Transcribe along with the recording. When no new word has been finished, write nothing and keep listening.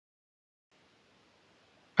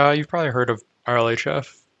You've probably heard of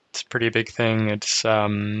RLHF. It's a pretty big thing. It's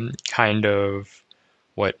kind of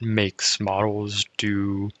what makes models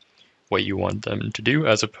do what you want them to do,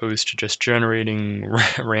 as opposed to just generating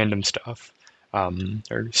random stuff,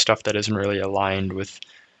 or stuff that isn't really aligned with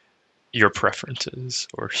your preferences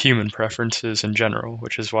or human preferences in general,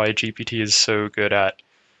 which is why GPT is so good at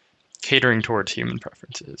catering towards human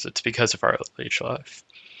preferences. It's because of RLHF.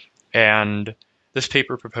 And this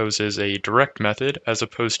paper proposes a direct method as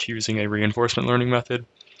opposed to using a reinforcement learning method,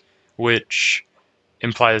 which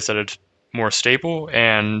implies that it's more stable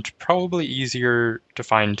and probably easier to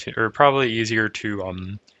find, or probably easier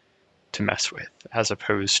to mess with, as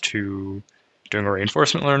opposed to doing a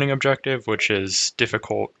reinforcement learning objective, which is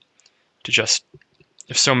difficult to just,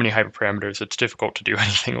 if so many hyperparameters, it's difficult to do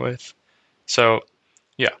anything with. So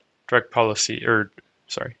yeah, direct preference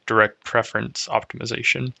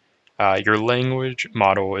optimization. Your language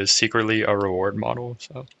model is secretly a reward model,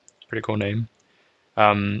 so pretty cool name.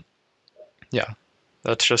 Yeah,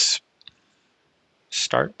 let's just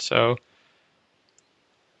start. So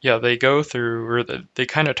yeah, they go through, or they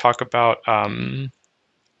kind of talk about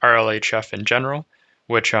RLHF in general,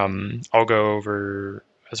 which I'll go over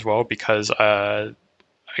as well because I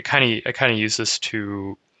kind of use this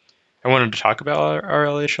to. I wanted to talk about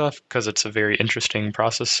RLHF because it's a very interesting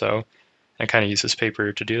process, so I kind of use this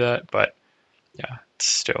paper to do that. But yeah, it's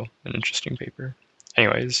still an interesting paper.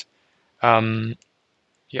 Anyways, um,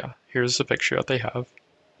 yeah, here's the picture that they have.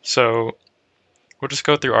 So we'll just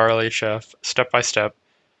go through RLHF step by step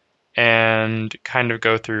and kind of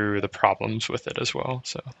go through the problems with it as well.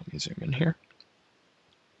 So let me zoom in here.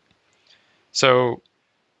 So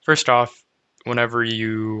first off, whenever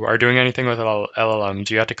you are doing anything with LLMs,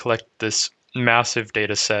 you have to collect this massive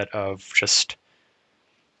data set of just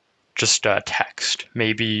text.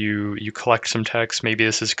 Maybe you collect some text. Maybe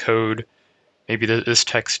this is code. Maybe this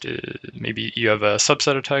text. Maybe you have a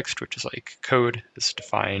subset of text, which is like code. This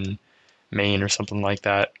define main or something like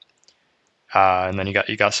that. And then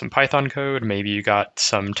you got some Python code. Maybe you got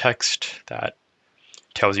some text that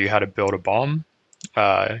tells you how to build a bomb,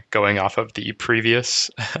 going off of the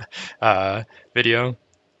previous video.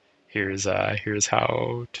 Here's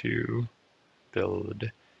how to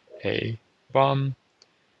build a bomb.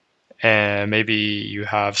 And maybe you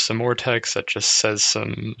have some more text that just says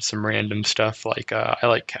some random stuff like I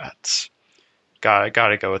like cats.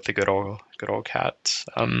 Gotta go with the good old cats.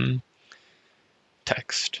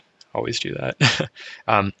 Text. Always do that.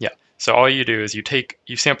 Yeah. So all you do is you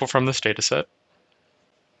sample from this data set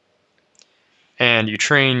and you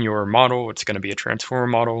train your model. It's going to be a transformer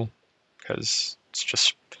model because it's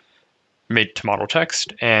just made to model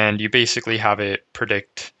text, and you basically have it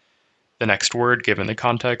predict the next word given the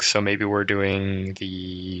context. So maybe we're doing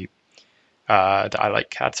the I like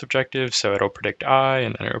cats objective, so it'll predict I,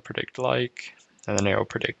 and then it'll predict like, and then it'll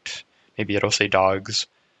predict, maybe it'll say dogs.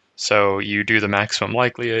 So you do the maximum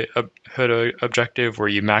likelihood objective where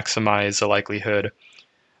you maximize the likelihood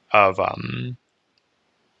of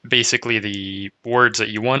basically the words that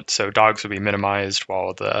you want. So dogs would be minimized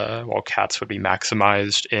while cats would be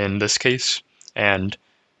maximized in this case, and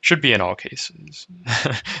should be in all cases.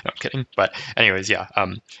 No, I'm kidding. But anyways, yeah,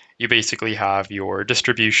 you basically have your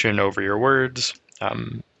distribution over your words.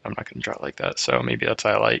 I'm not going to draw it like that, so maybe that's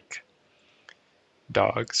I like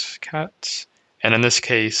dogs, cats. And in this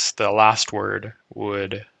case, the last word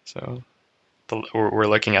would, so we're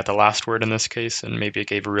looking at the last word in this case, and maybe it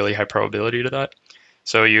gave a really high probability to that.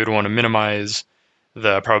 So you'd want to minimize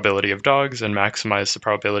the probability of dogs and maximize the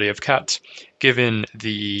probability of cats, given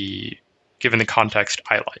the context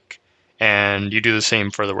I like. And you do the same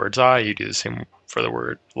for the words I, you do the same for the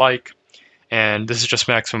word like, and this is just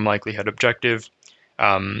maximum likelihood objective.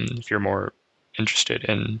 If you're more interested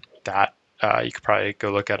in that, you could probably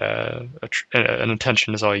go look at an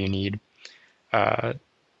attention is all you need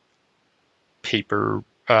paper,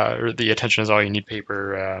 or the attention is all you need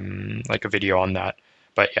paper, like a video on that.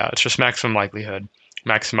 But yeah, it's just maximum likelihood,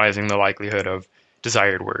 maximizing the likelihood of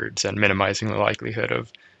desired words and minimizing the likelihood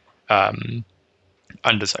of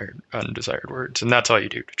undesired words. And that's all you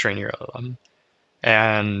do to train your LLM.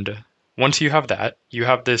 And once you have that, you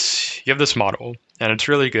have this model, and it's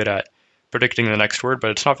really good at predicting the next word,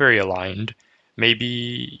 but it's not very aligned.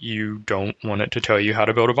 Maybe you don't want it to tell you how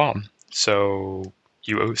to build a bomb. So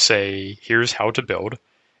you say, here's how to build,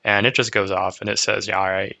 and it just goes off and it says, yeah, all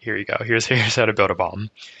right, here you go. Here's how to build a bomb.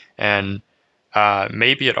 And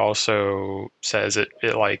maybe it also says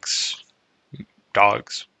it likes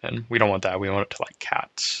dogs, and we don't want that. We want it to like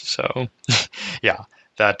cats. So yeah,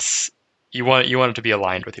 you want it to be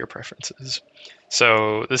aligned with your preferences.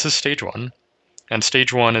 So this is stage one, and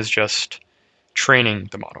stage one is just training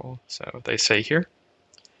the model. So they say here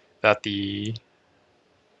that the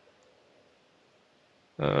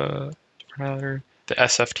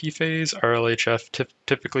SFT phase, RLHF,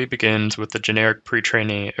 typically begins with the generic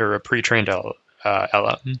pre-training or a pre-trained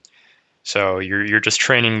LM. So you're just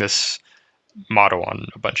training this model on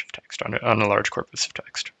a bunch of text, on a large corpus of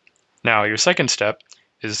text. Now your second step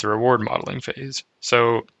is the reward modeling phase.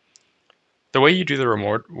 So the way you do the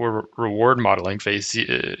reward modeling phase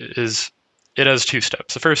is it has two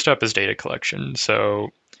steps. The first step is data collection.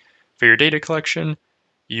 So for your data collection,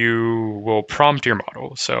 you will prompt your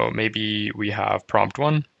model. So maybe we have prompt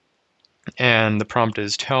 1, and the prompt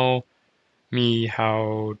is tell me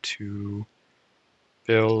how to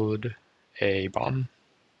build a bomb.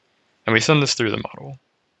 And we send this through the model.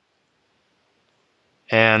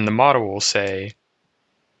 And the model will say,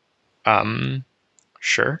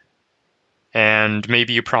 sure. And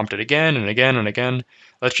maybe you prompt it again and again and again.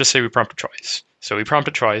 Let's just say we prompt it twice. So we prompt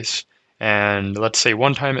it twice, and let's say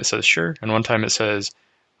one time it says sure, and one time it says,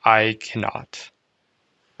 I cannot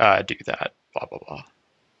do that, blah, blah,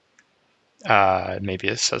 blah. Maybe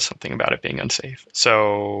it says something about it being unsafe.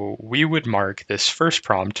 So we would mark this first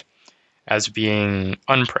prompt as being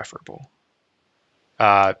unpreferable.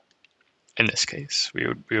 In this case, we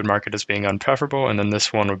would mark it as being unpreferable, and then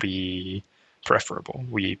this one would be preferable.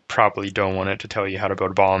 We probably don't want it to tell you how to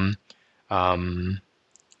build a bomb.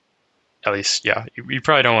 At least, yeah, you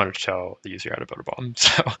probably don't want it to tell the user how to build a bomb.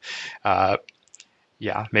 So,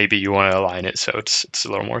 yeah, maybe you want to align it so it's a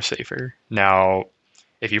little more safer. Now,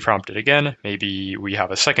 if you prompt it again, maybe we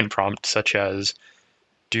have a second prompt such as,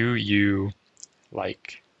 do you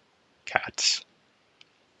like cats?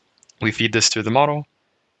 We feed this through the model,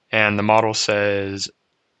 and the model says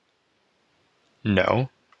no.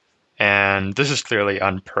 And this is clearly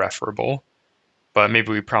unpreferable, but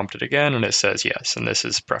maybe we prompt it again and it says yes, and this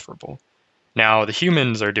is preferable. Now the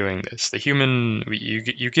humans are doing this. The human,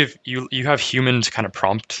 you have humans kind of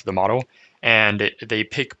prompt the model, and they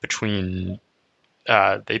pick the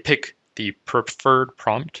preferred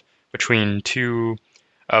prompt between two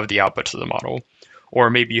of the outputs of the model. Or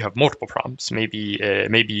maybe you have multiple prompts. Maybe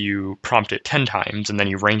you prompt it 10 times and then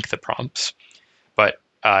you rank the prompts. But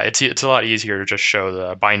it's a lot easier to just show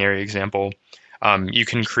the binary example. You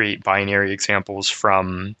can create binary examples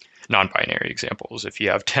from non-binary examples. If you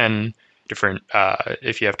have 10 different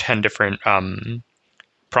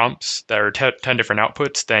prompts that are 10 different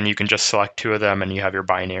outputs, then you can just select 2 of them and you have your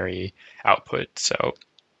binary output. So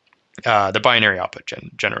the binary output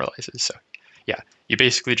generalizes. So yeah, you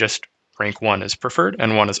basically just rank 1 as preferred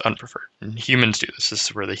and 1 as unpreferred. And humans do this. This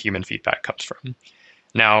is where the human feedback comes from.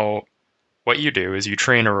 Now, what you do is you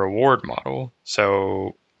train a reward model.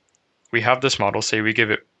 So we have this model, say we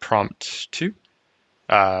give it prompt 2,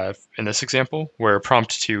 in this example, where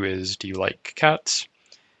prompt 2 is, do you like cats?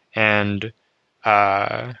 And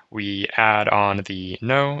we add on the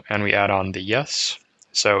no, and we add on the yes.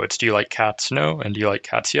 So it's, do you like cats? No, and do you like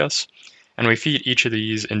cats? Yes. And we feed each of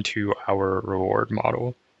these into our reward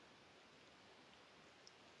model.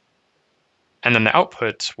 And then the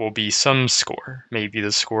output will be some score. Maybe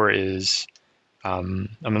the score is,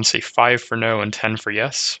 I'm going to say 5 for no and 10 for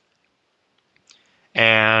yes.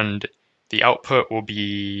 And the output will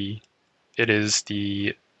be, it is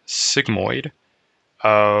the sigmoid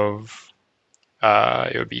of,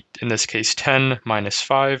 it would be, in this case, 10 minus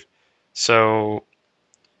 5. So,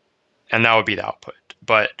 and that would be the output.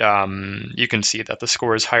 But you can see that the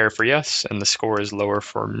score is higher for yes, and the score is lower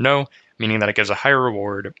for no, meaning that it gives a higher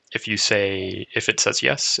reward if it says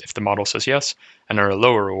yes, if the model says yes, and a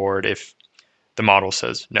lower reward if the model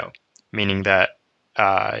says no, meaning that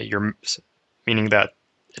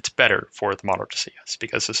it's better for the model to say yes,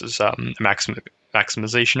 because this is a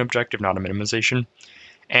maximization objective, not a minimization.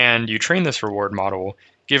 And you train this reward model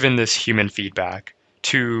given this human feedback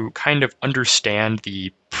to kind of understand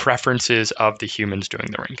the preferences of the humans doing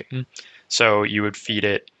the ranking. So you would feed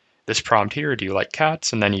it this prompt here, do you like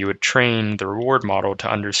cats? And then you would train the reward model to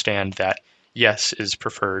understand that yes is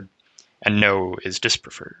preferred and no is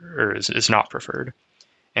dispreferred, or is not preferred.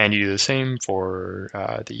 And you do the same for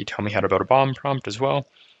the tell me how to build a bomb prompt as well.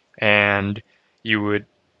 And you would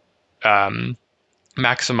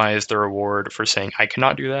maximize the reward for saying I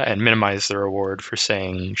cannot do that, and minimize the reward for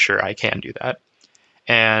saying sure I can do that.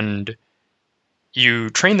 And you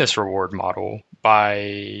train this reward model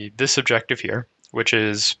by this objective here, which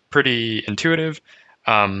is pretty intuitive.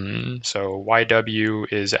 So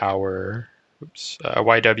YW is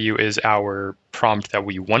our prompt that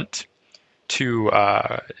we want to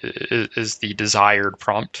is the desired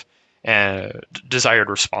prompt and desired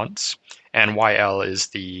response, and YL is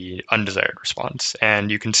the undesired response.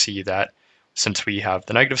 And you can see that since we have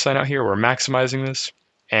the negative sign out here, we're maximizing this,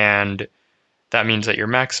 and that means that you're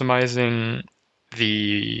maximizing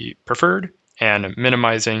the preferred and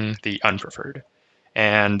minimizing the unpreferred.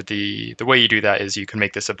 And the way you do that is you can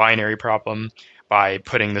make this a binary problem by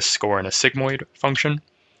putting the score in a sigmoid function.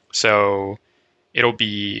 So it'll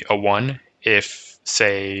be a 1 if,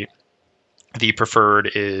 say, the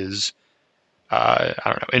preferred is, I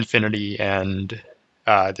don't know, infinity, and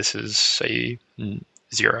this is, say,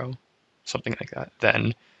 0, something like that.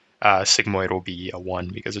 Then sigmoid will be a 1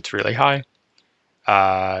 because it's really high.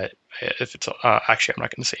 If it's actually, I'm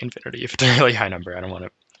not going to say infinity. If it's a really high number, I don't want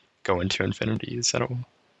to go into infinities. That'll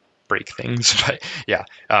break things. But yeah,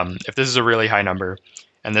 if this is a really high number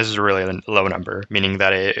and this is a really low number, meaning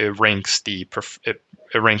that it ranks the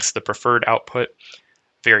preferred output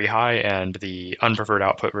very high and the unpreferred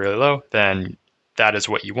output really low, then that is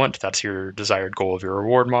what you want. That's your desired goal of your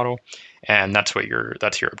reward model, and that's your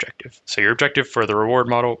objective. So your objective for the reward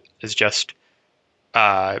model is just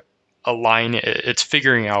align. It's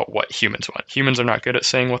figuring out what humans want. Humans are not good at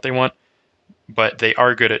saying what they want, but they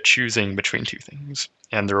are good at choosing between two things.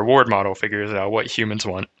 And the reward model figures out what humans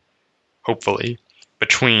want, hopefully,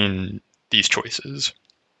 between these choices.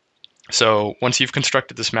 So once you've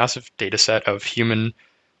constructed this massive data set of human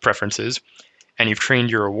preferences and you've trained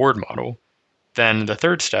your reward model, then the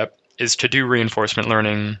third step is to do reinforcement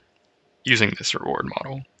learning using this reward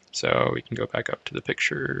model. So we can go back up to the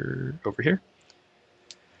picture over here.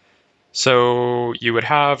 So you would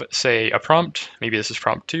have, say, a prompt. Maybe this is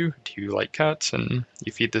prompt 2. Do you like cats? And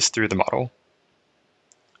you feed this through the model.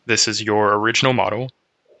 This is your original model,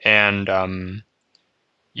 and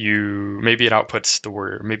maybe it outputs the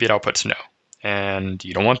word, maybe it outputs no, and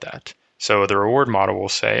you don't want that. So the reward model will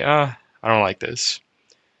say, I don't like this.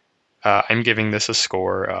 I'm giving this a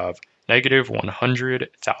score of negative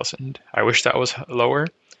 100,000. I wish that was lower.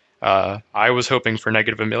 I was hoping for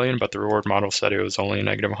negative 1,000,000, but the reward model said it was only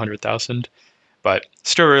negative 100,000. But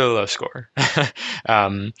still a really low score.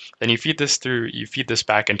 Then you feed this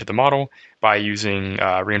back into the model by using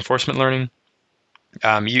reinforcement learning.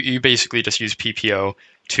 You basically just use PPO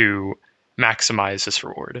to maximize this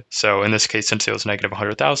reward. So in this case, since it was negative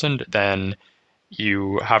 100,000, then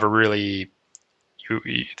you have this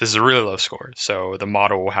is a really low score. So the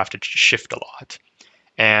model will have to shift a lot.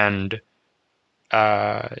 And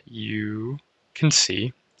you can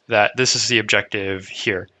see that this is the objective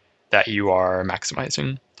here that you are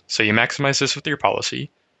maximizing. So you maximize this with your policy.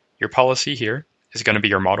 Your policy here is going to be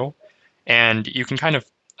your model. And you can kind of,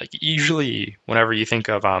 like, usually whenever you think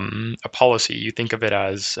of a policy, you think of it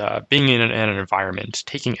as being in an environment,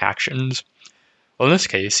 taking actions. Well, in this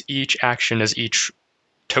case, each action is each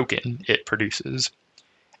token it produces.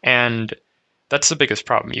 And that's the biggest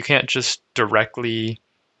problem. You can't just directly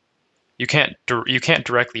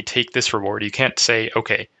take this reward. You can't say,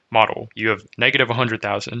 okay, model, you have negative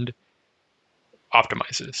 100,000,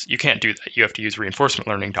 optimize this. You can't do that. You have to use reinforcement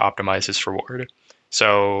learning to optimize this reward.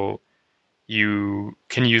 So you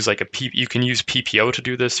can use PPO to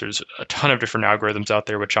do this. There's a ton of different algorithms out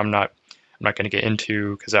there, which I'm not going to get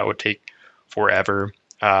into because that would take forever.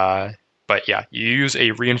 But yeah, you use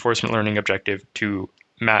a reinforcement learning objective to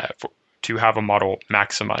have a model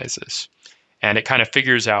maximize this. And it kind of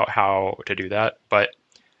figures out how to do that. But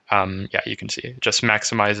yeah, you can see it just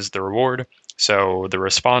maximizes the reward. So the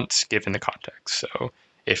response given the context. So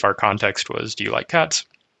if our context was, do you like cats?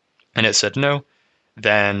 And it said no,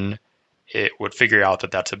 then it would figure out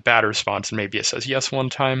that that's a bad response. And maybe it says yes one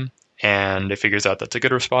time. And it figures out that's a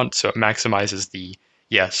good response. So it maximizes the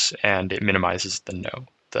yes and it minimizes the no,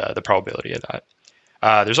 the probability of that.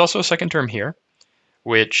 There's also a second term here,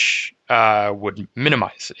 which would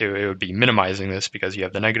minimize. It would be minimizing this because you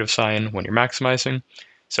have the negative sign when you're maximizing.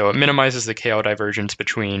 So it minimizes the KL divergence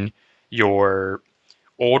between your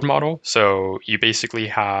old model. So you basically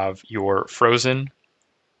have your frozen,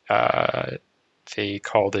 they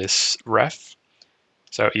call this ref.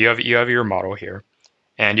 So you have your model here,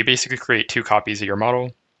 and you basically create two copies of your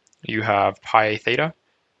model. You have pi theta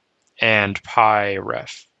and pi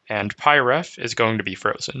ref. And pi ref is going to be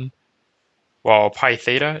frozen, while pi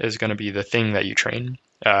theta is going to be the thing that you train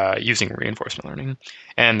using reinforcement learning.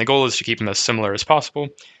 And the goal is to keep them as similar as possible.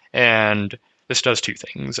 And this does two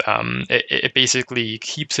things. It basically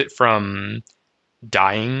keeps it from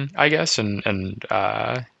dying, I guess, and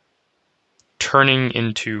turning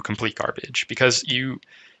into complete garbage, because you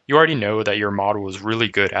already know that your model is really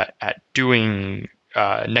good at doing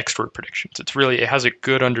next word predictions. It has a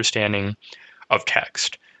good understanding of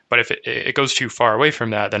text. But if it goes too far away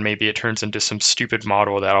from that, then maybe it turns into some stupid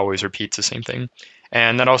model that always repeats the same thing.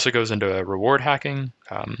 And that also goes into reward hacking.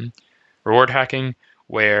 Reward hacking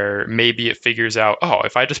where maybe it figures out, oh,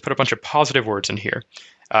 if I just put a bunch of positive words in here,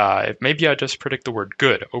 maybe I just predict the word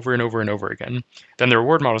good over and over and over again, then the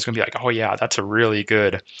reward model is going to be like, oh yeah, that's a really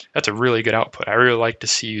good output. I really like to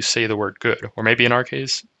see you say the word good. Or maybe in our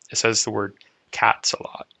case, it says the word cats a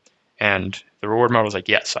lot. And the reward model is like,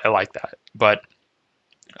 yes, I like that. But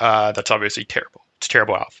that's obviously terrible. It's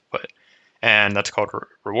terrible output. And that's called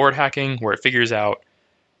reward hacking, where it figures out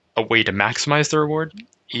a way to maximize the reward,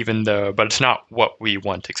 but it's not what we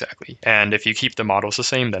want exactly. And if you keep the models the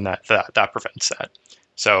same, then that prevents that.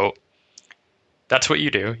 So that's what you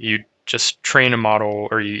do. You just train a model,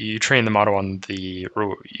 or you train the model on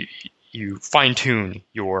you fine tune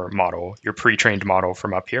your model, your pre-trained model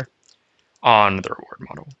from up here on the reward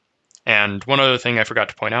model. And one other thing I forgot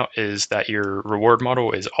to point out is that your reward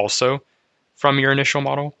model is also from your initial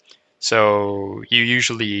model. So you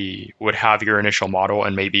usually would have your initial model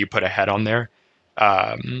and maybe you put a head on there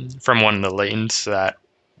from one of the lanes.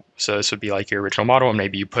 So this would be like your original model, and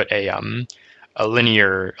maybe you put a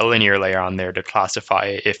linear layer on there to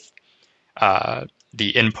classify if the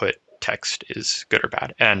input text is good or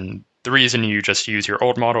bad. And the reason you just use your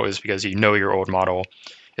old model is because you know your old model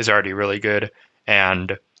is already really good,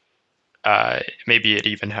 and maybe it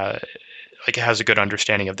even has a good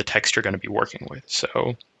understanding of the text you're going to be working with.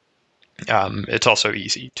 So it's also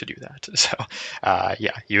easy to do that. So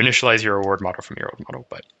yeah, you initialize your reward model from your old model.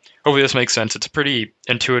 But hopefully this makes sense. It's a pretty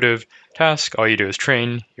intuitive task. All you do is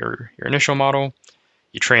train your initial model.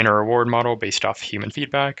 You train a reward model based off human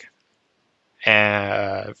feedback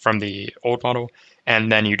from the old model,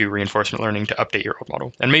 and then you do reinforcement learning to update your old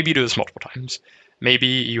model. And maybe you do this multiple times. Maybe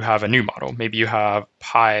you have a new model. Maybe you have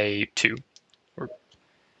pi 2, or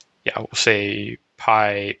yeah, we'll say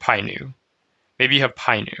pi new. Maybe you have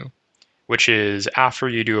pi new, which is after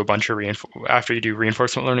you do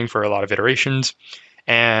reinforcement learning for a lot of iterations,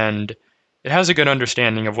 and it has a good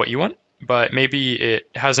understanding of what you want, but maybe it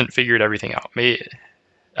hasn't figured everything out.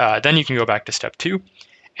 Then you can go back to step 2,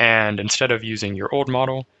 and instead of using your old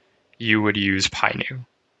model, you would use pi new,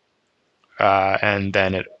 and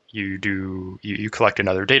then you collect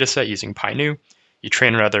another data set using pi new, you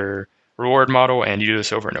train another reward model, and you do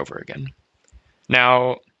this over and over again.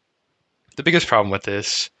 Now, the biggest problem with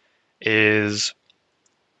this is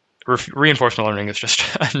reinforcement learning is just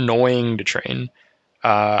annoying to train.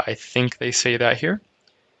 I think they say that here,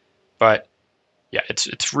 but yeah,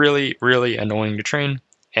 it's really, really annoying to train,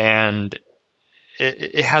 and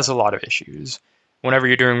it has a lot of issues. Whenever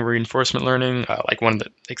you're doing reinforcement learning,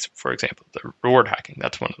 for example, the reward hacking,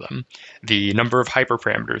 that's one of them. The number of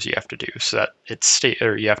hyperparameters you have to do so that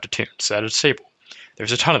you have to tune so that it's stable.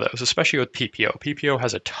 There's a ton of those, especially with PPO. PPO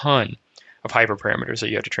has a ton of hyperparameters that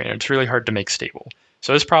you have to train, and it's really hard to make stable.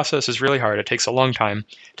 So this process is really hard. It takes a long time,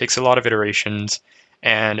 it takes a lot of iterations,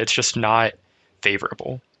 and it's just not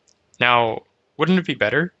favorable. Now, wouldn't it be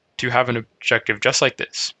better to have an objective just like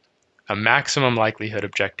this? A maximum likelihood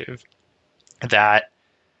objective that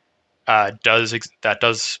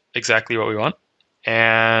does exactly what we want,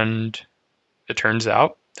 and it turns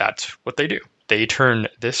out that's what they do. They turn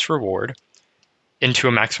this reward into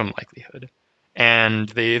a maximum likelihood, and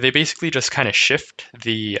they basically just kind of shift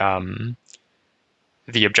the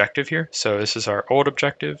objective here. So this is our old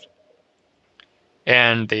objective,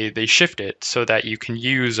 and they shift it so that you can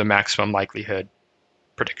use a maximum likelihood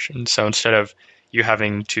prediction. So instead of you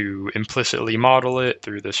having to implicitly model it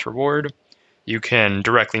through this reward, you can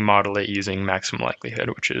directly model it using maximum likelihood,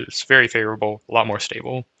 which is very favorable, a lot more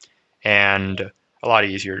stable, and a lot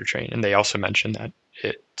easier to train. And they also mention that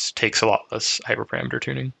it takes a lot less hyperparameter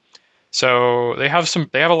tuning. So they have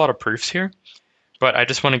a lot of proofs here, but I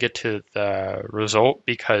just want to get to the result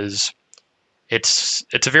because it's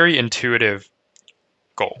a very intuitive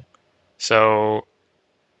goal. So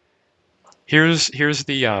here's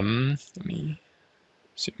the let me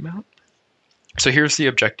zoom out. So here's the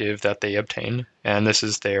objective that they obtain, and this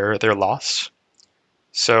is their loss.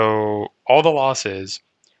 So all the loss is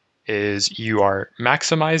you are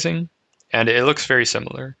maximizing, and it looks very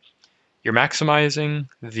similar. You're maximizing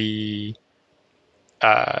this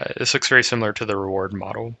looks very similar to the reward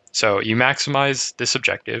model. So you maximize this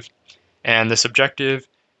objective, and this objective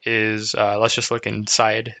is, let's just look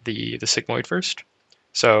inside the sigmoid first.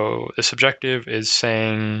 So this objective is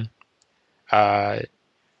saying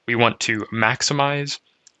we want to maximize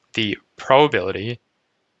the probability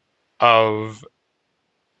of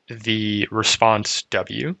the response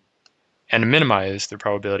W and minimize the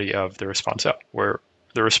probability of the response L, where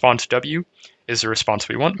the response W is the response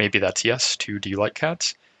we want. Maybe that's yes to do you like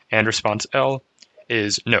cats, and response L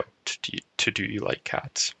is no to do you like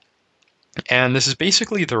cats. And this is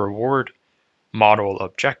basically the reward model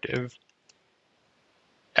objective,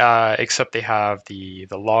 except they have the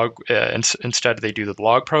log. Instead, they do the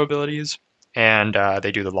log probabilities, and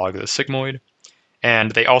they do the log of the sigmoid,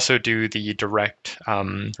 and they also do the direct.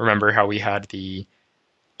 Remember how we had the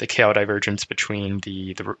KL divergence between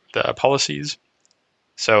the policies?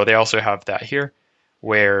 So they also have that here,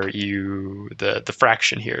 where the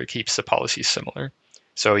fraction here keeps the policies similar.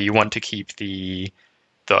 So you want to keep the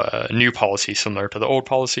new policy similar to the old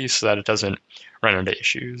policy so that it doesn't run into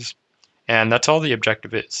issues. And that's all the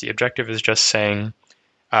objective is. The objective is just saying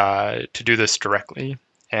to do this directly.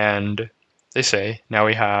 And they say now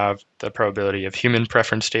we have the probability of human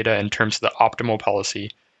preference data in terms of the optimal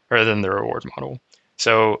policy rather than the reward model.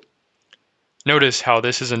 So notice how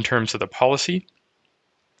this is in terms of the policy,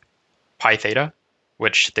 pi theta,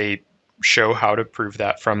 which they show how to prove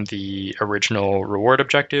that from the original reward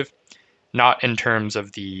objective, not in terms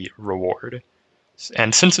of the reward.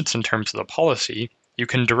 And since it's in terms of the policy, you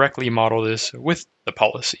can directly model this with the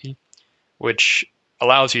policy, which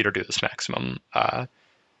allows you to do this maximum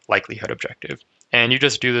likelihood objective. And you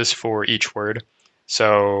just do this for each word.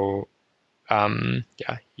 So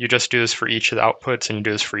yeah, you just do this for each of the outputs, and you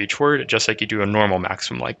do this for each word, just like you do a normal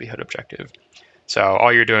maximum likelihood objective. So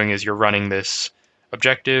all you're doing is you're running this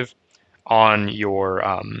objective on your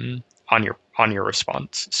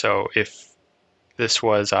response. So if this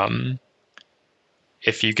was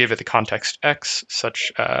if you give it the context x,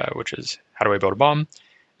 such which is how do I build a bomb,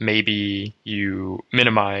 maybe you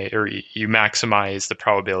minimize or you maximize the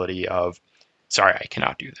probability of, sorry, I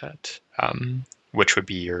cannot do that, which would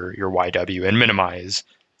be your YW, and minimize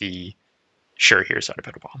the, sure, here's how to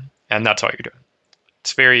build a bomb. And that's all you're doing.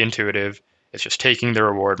 It's very intuitive. It's just taking the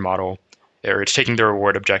reward model, or it's taking the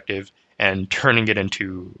reward objective and turning it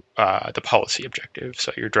into the policy objective.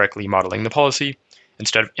 So you're directly modeling the policy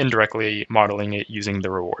instead of indirectly modeling it using the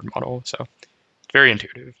reward model. So it's very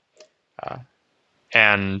intuitive.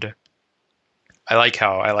 And I like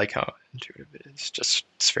how intuitive it is. Just,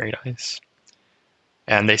 it's very nice.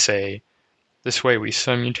 And they say this way we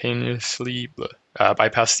simultaneously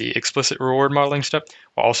bypass the explicit reward modeling step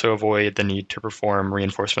while also avoid the need to perform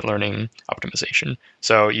reinforcement learning optimization.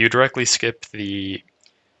 So you directly skip the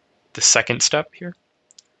second step here.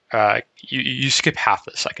 You skip half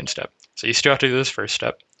the second step. So you still have to do this first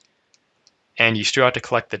step, and you still have to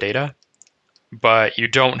collect the data, but you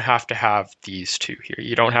don't have to have these two here.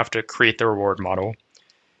 You don't have to create the reward model,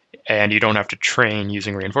 and you don't have to train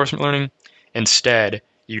using reinforcement learning. Instead,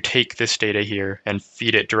 you take this data here and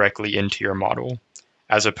feed it directly into your model,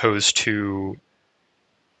 as opposed to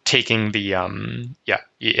taking the, and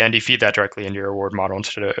you feed that directly into your reward model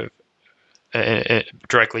instead of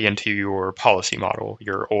directly into your policy model,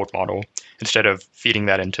 your old model, instead of feeding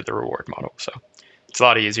that into the reward model. So it's a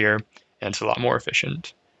lot easier and it's a lot more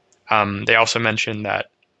efficient. They also mention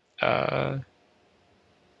that, I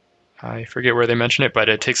forget where they mention it, but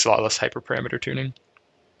it takes a lot less hyperparameter tuning.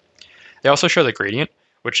 They also show the gradient,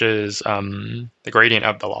 which is the gradient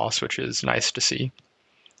of the loss, which is nice to see.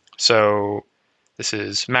 So this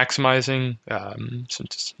is maximizing,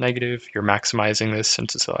 since it's negative, you're maximizing this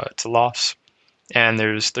since it's a loss. And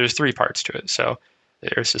there's three parts to it. So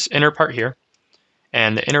there's this inner part here,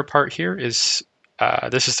 and the inner part here is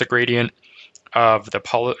this is the gradient of the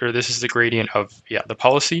the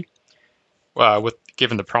policy with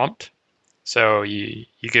given the prompt. So you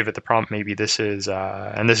give it the prompt. Maybe this is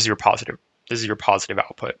and this is your positive. This is your positive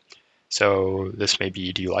output. So this may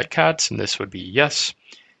be, do you like cats? And this would be yes.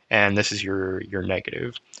 And this is your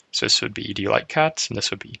negative. So this would be, do you like cats? And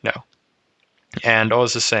this would be no. And all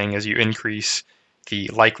this is saying is you increase the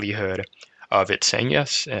likelihood of it saying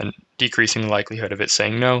yes and decreasing the likelihood of it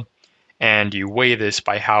saying no. And you weigh this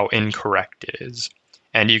by how incorrect it is.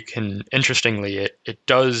 And you can, interestingly, it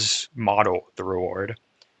does model the reward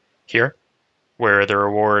here, where the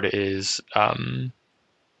reward is,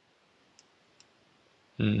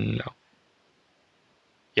 no.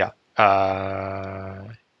 Yeah.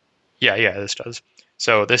 Yeah, this does.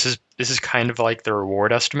 So this is kind of like the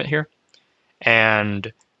reward estimate here,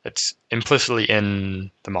 and it's implicitly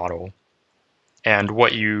in the model. And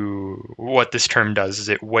what this term does is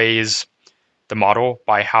it weighs the model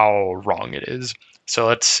by how wrong it is. So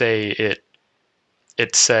let's say it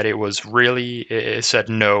said it said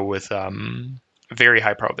no with very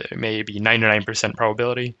high probability, maybe 99%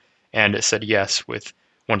 probability, and it said yes with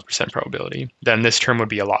 1% probability. Then this term would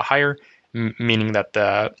be a lot higher, meaning that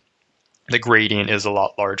the gradient is a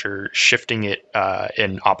lot larger, shifting it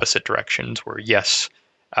in opposite directions, where yes,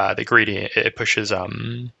 the gradient, it pushes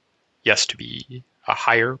yes to be a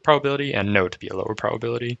higher probability and no to be a lower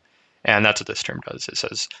probability. And that's what this term does. It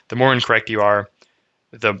says the more incorrect you are,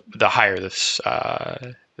 the higher this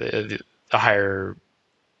the higher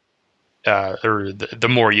or the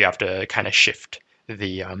more you have to kind of shift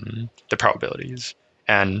the probabilities.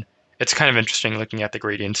 And it's kind of interesting looking at the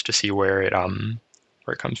gradients to see where it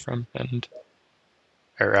comes from and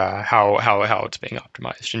or how it's being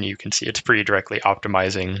optimized. And you can see it's pretty directly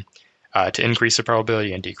optimizing to increase the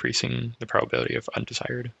probability and decreasing the probability of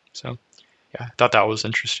undesired. So yeah, I thought that was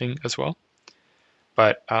interesting as well.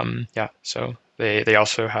 But yeah, so they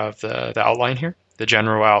also have the outline here. The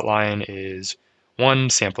general outline is one,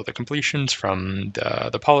 sample the completions from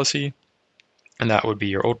the policy, and that would be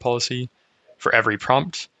your old policy. For every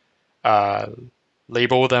prompt, uh,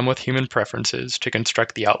 label them with human preferences to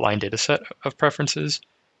construct the outline dataset of preferences,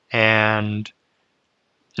 and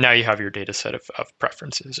now you have your dataset of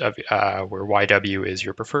preferences of where YW is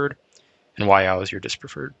your preferred and YL is your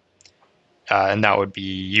dispreferred. And that would be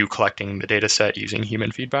you collecting the data set using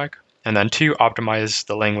human feedback. And then two, optimize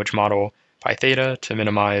the language model pi theta to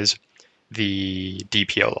minimize the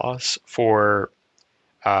DPO loss for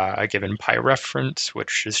a given pi reference,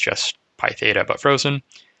 which is just pi theta but frozen,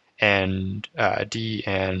 and D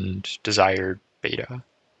and desired beta.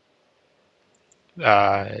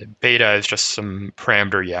 Beta is just some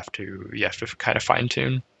parameter you have to kind of fine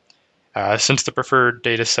tune. Since the preferred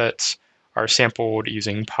data sets are sampled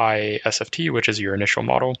using pi SFT, which is your initial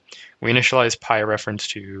model, we initialize pi reference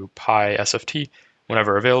to pi SFT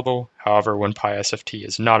whenever available. However, when pi SFT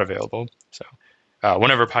is not available, so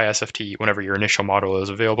whenever pi SFT, whenever your initial model is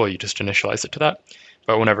available, you just initialize it to that.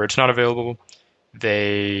 But whenever it's not available,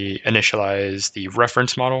 they initialize the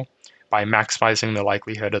reference model by maximizing the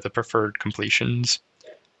likelihood of the preferred completions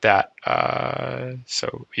that,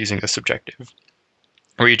 so using the subjective,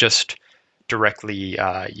 where you just directly,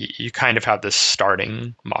 you kind of have this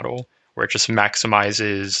starting model where it just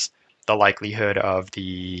maximizes the likelihood of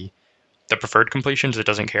the preferred completions. It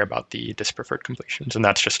doesn't care about the dispreferred completions, and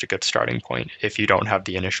that's just a good starting point if you don't have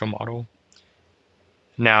the initial model.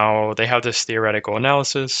 Now, they have this theoretical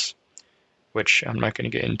analysis, which I'm not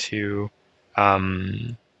going to get into.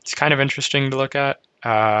 It's kind of interesting to look at.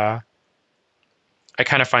 I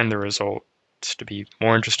kind of find the results to be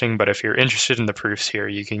more interesting, but if you're interested in the proofs here,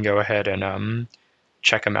 you can go ahead and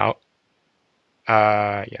check them out.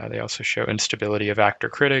 Yeah, they also show instability of actor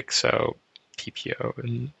critic, so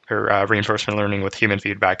DPO or reinforcement learning with human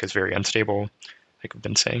feedback is very unstable, like we've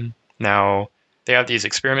been saying. Now, they have these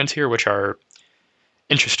experiments here, which are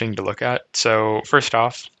interesting to look at. So first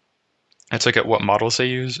off, let's look at what models they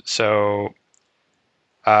use. So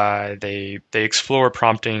they explore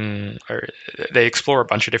prompting, or they explore a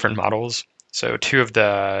bunch of different models. So two of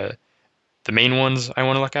the main ones I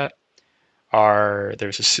want to look at are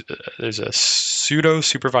there's a pseudo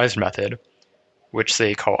supervised method, which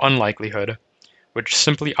they call unlikelihood, which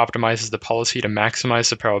simply optimizes the policy to maximize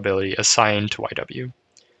the probability assigned to YW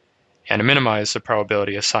and to minimize the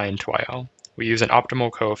probability assigned to YL. We use an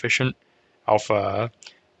optimal coefficient, alpha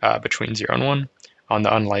between 0 and 1, on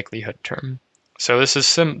the unlikelihood term. So this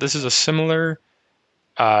is a similar.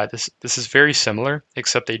 This is very similar,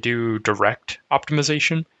 except they do direct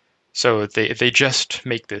optimization. So they just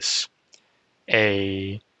make this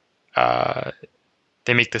a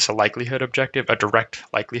likelihood objective, a direct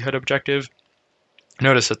likelihood objective.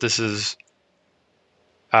 Notice that this is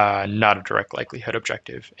not a direct likelihood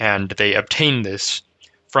objective, and they obtain this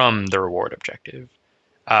from the reward objective.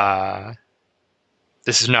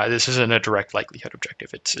 This isn't a direct likelihood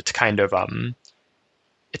objective. It's kind of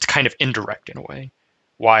indirect in a way.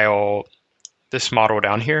 While this model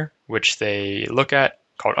down here, which they look at,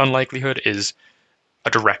 called unlikelihood, is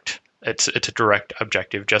it's a direct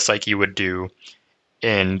objective, just like you would do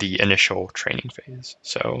in the initial training phase.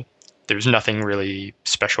 So there's nothing really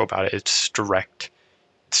special about it. It's direct.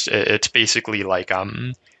 It's basically like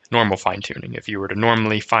normal fine tuning. If you were to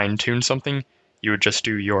normally fine tune something, you would just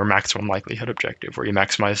do your maximum likelihood objective, where you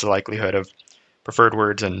maximize the likelihood of preferred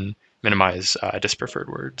words and minimize dispreferred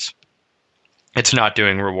words. It's not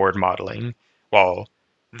doing reward modeling, while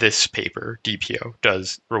this paper, DPO,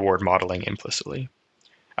 does reward modeling implicitly.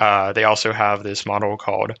 They also have this model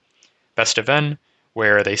called best of n,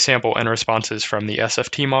 where they sample n responses from the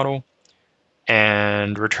SFT model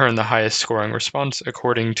and return the highest scoring response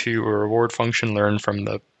according to a reward function learned from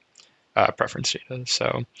the preference data.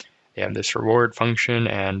 So they have this reward function,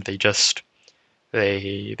 and they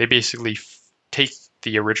basically take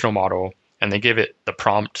the original model and they give it the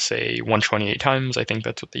prompt, say 128 times. I think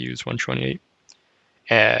that's what they use, 128.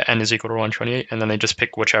 N is equal to 128, and then they just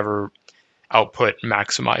pick whichever output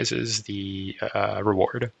maximizes the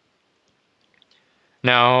reward.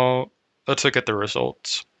 Now, let's look at the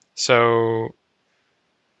results. So,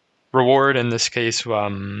 reward in this case,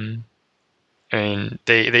 they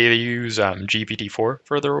use GPT-4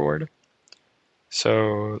 for the reward.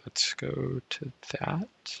 So let's go to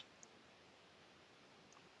that.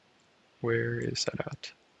 Where is that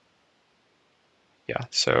at? Yeah,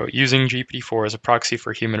 so using GPT-4 as a proxy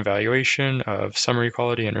for human evaluation of summary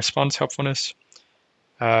quality and response helpfulness.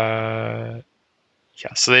 Yeah,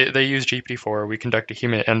 so they use GPT-4. We conduct a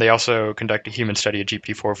human, and they also conduct a human study of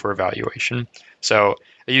GPT-4 for evaluation. So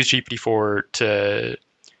they use GPT-4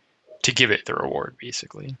 to give it the reward,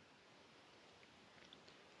 basically.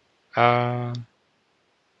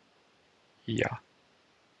 Yeah,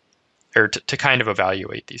 or to kind of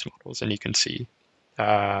evaluate these models, and you can see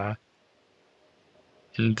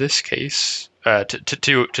in this case to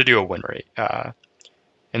do a win rate.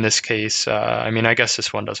 In this case, I mean, I guess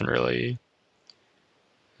this one doesn't really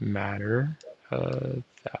matter. I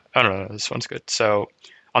don't know, this one's good. So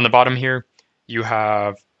on the bottom here, you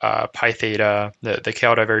have pi theta, the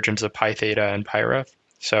KL divergence of pi theta and pi ref.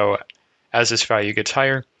 So as this value gets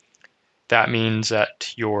higher, that means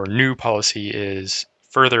that your new policy is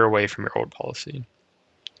further away from your old policy.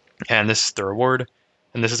 And this is the reward.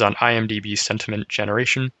 And this is on IMDb sentiment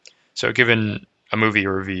generation. So given a movie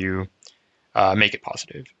review, make it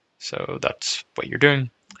positive. So that's what you're doing.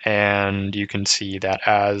 And you can see that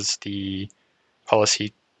as the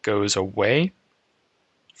policy goes away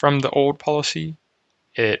from the old policy,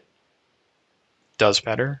 it does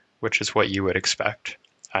better, which is what you would expect.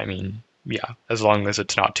 I mean, yeah, as long as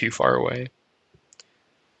it's not too far away.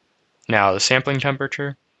 Now, the sampling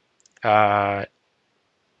temperature, that's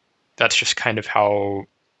just kind of how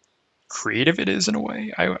creative it is in a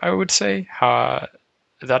way, I would say.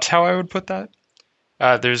 That's how I would put that.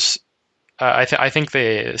 I think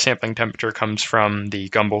the sampling temperature comes from the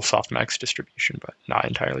Gumbel softmax distribution, but not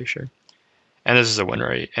entirely sure. And this is a win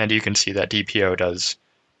rate, and you can see that DPO does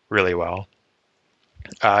really well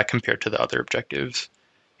compared to the other objectives.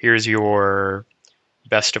 Here's your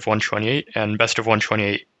best of 128, and best of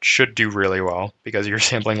 128 should do really well because you're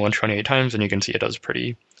sampling 128 times, and you can see it does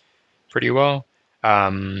pretty well.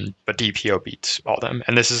 But DPO beats all them,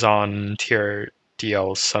 and this is on TRDL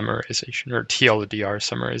summarization or TLDR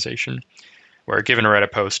summarization, where given a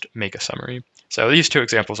Reddit post, make a summary. So these two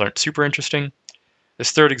examples aren't super interesting.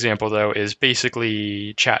 This third example, though, is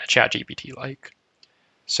basically ChatGPT-like.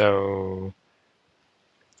 So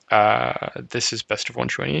this is best of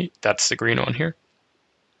 128. That's the green one here.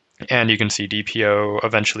 And you can see DPO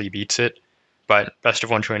eventually beats it, but best of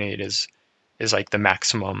 128 is like the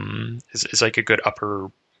maximum, is like a good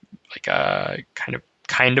upper, like a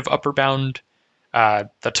kind of upper bound.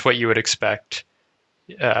 That's what you would expect.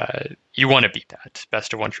 You want to beat that,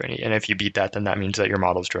 best of 128, and if you beat that, then that means that your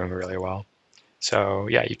model's doing really well. So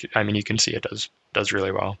yeah, you can see it does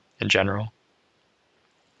really well in general.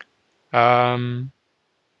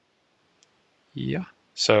 Yeah,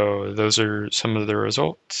 so those are some of the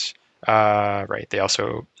results. Right, they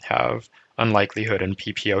also have unlikelihood and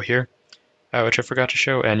PPO here, which I forgot to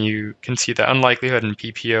show, and you can see that unlikelihood and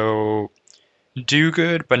PPO do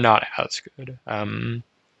good, but not as good.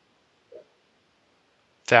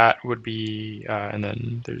 That would be, and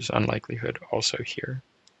then there's unlikelihood also here.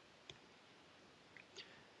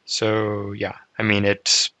 So yeah, I mean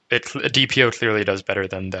DPO clearly does better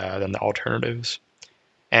than the alternatives.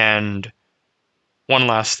 And one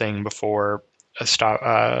last thing before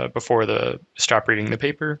the stop reading the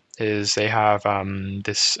paper is they have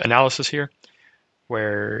this analysis here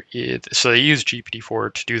where so they use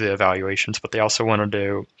GPT-4 to do the evaluations, but they also wanted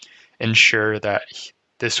to ensure that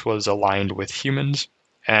this was aligned with humans,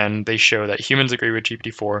 and they show that humans agree with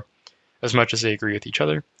GPT-4 as much as they agree with each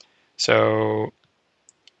other. So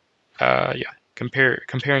yeah,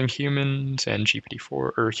 comparing humans and GPT-4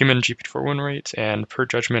 or human GPT-4 win rates and per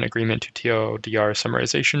judgment agreement to TLDR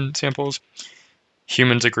summarization samples,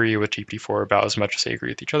 humans agree with GPT-4 about as much as they agree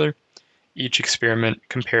with each other. Each experiment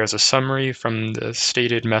compares a summary from the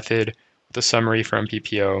stated method with a summary from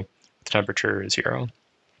PPO with temperature 0.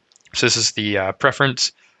 So this is the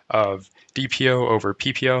preference of DPO over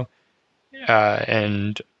PPO,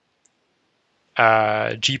 and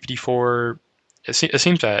GPT-4. It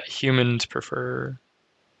seems that humans prefer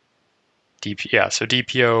DPO. Yeah, so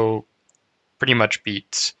DPO pretty much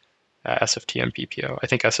beats SFT and PPO. I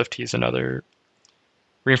think SFT is another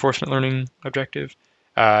reinforcement learning objective,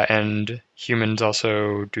 and humans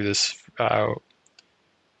also do this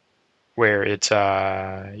where it's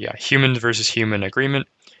humans versus human agreement.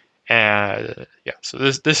 And yeah, so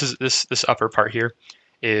this upper part here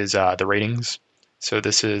is the ratings. So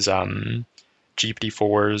this is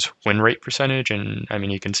GPT-4's win rate percentage, and I mean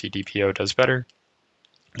you can see DPO does better.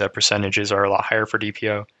 The percentages are a lot higher for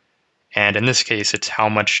DPO, and in this case, it's how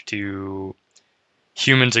much do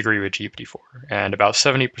humans agree with GPT-4, and about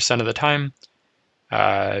 70% of the time,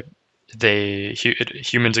 Humans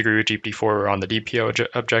agree with GPT-4 on the DPO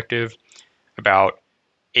objective about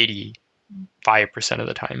 85% of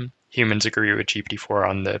the time. Humans agree with GPT-4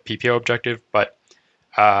 on the PPO objective, but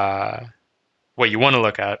what you want to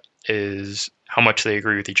look at is how much they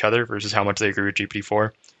agree with each other versus how much they agree with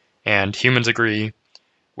GPT-4. And humans agree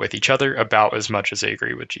with each other about as much as they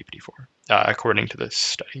agree with GPT-4, according to this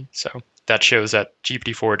study. So that shows that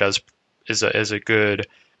GPT-4 is a good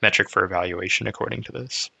metric for evaluation according to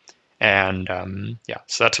this. And yeah,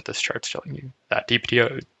 so that's what this chart's telling you. That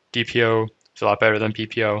DPO is a lot better than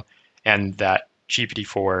PPO, and that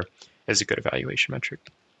GPT-4 is a good evaluation metric.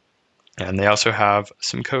 And they also have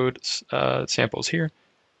some code samples here.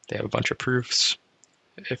 They have a bunch of proofs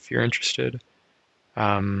if you're interested.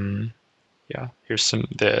 Yeah, here's some.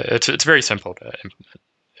 It's very simple to implement.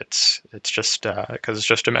 It's just because it's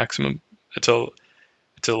just a maximum. It's a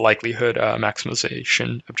likelihood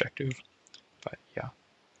maximization objective. But yeah,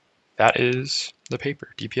 that is the paper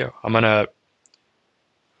DPO.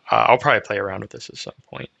 I'll probably play around with this at some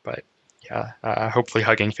point. But yeah, hopefully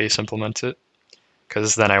Hugging Face implements it,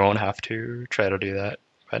 because then I won't have to try to do that.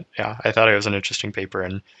 But yeah, I thought it was an interesting paper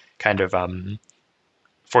and kind of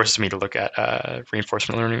forces me to look at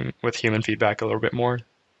reinforcement learning with human feedback a little bit more.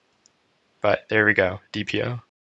 But there we go, DPO.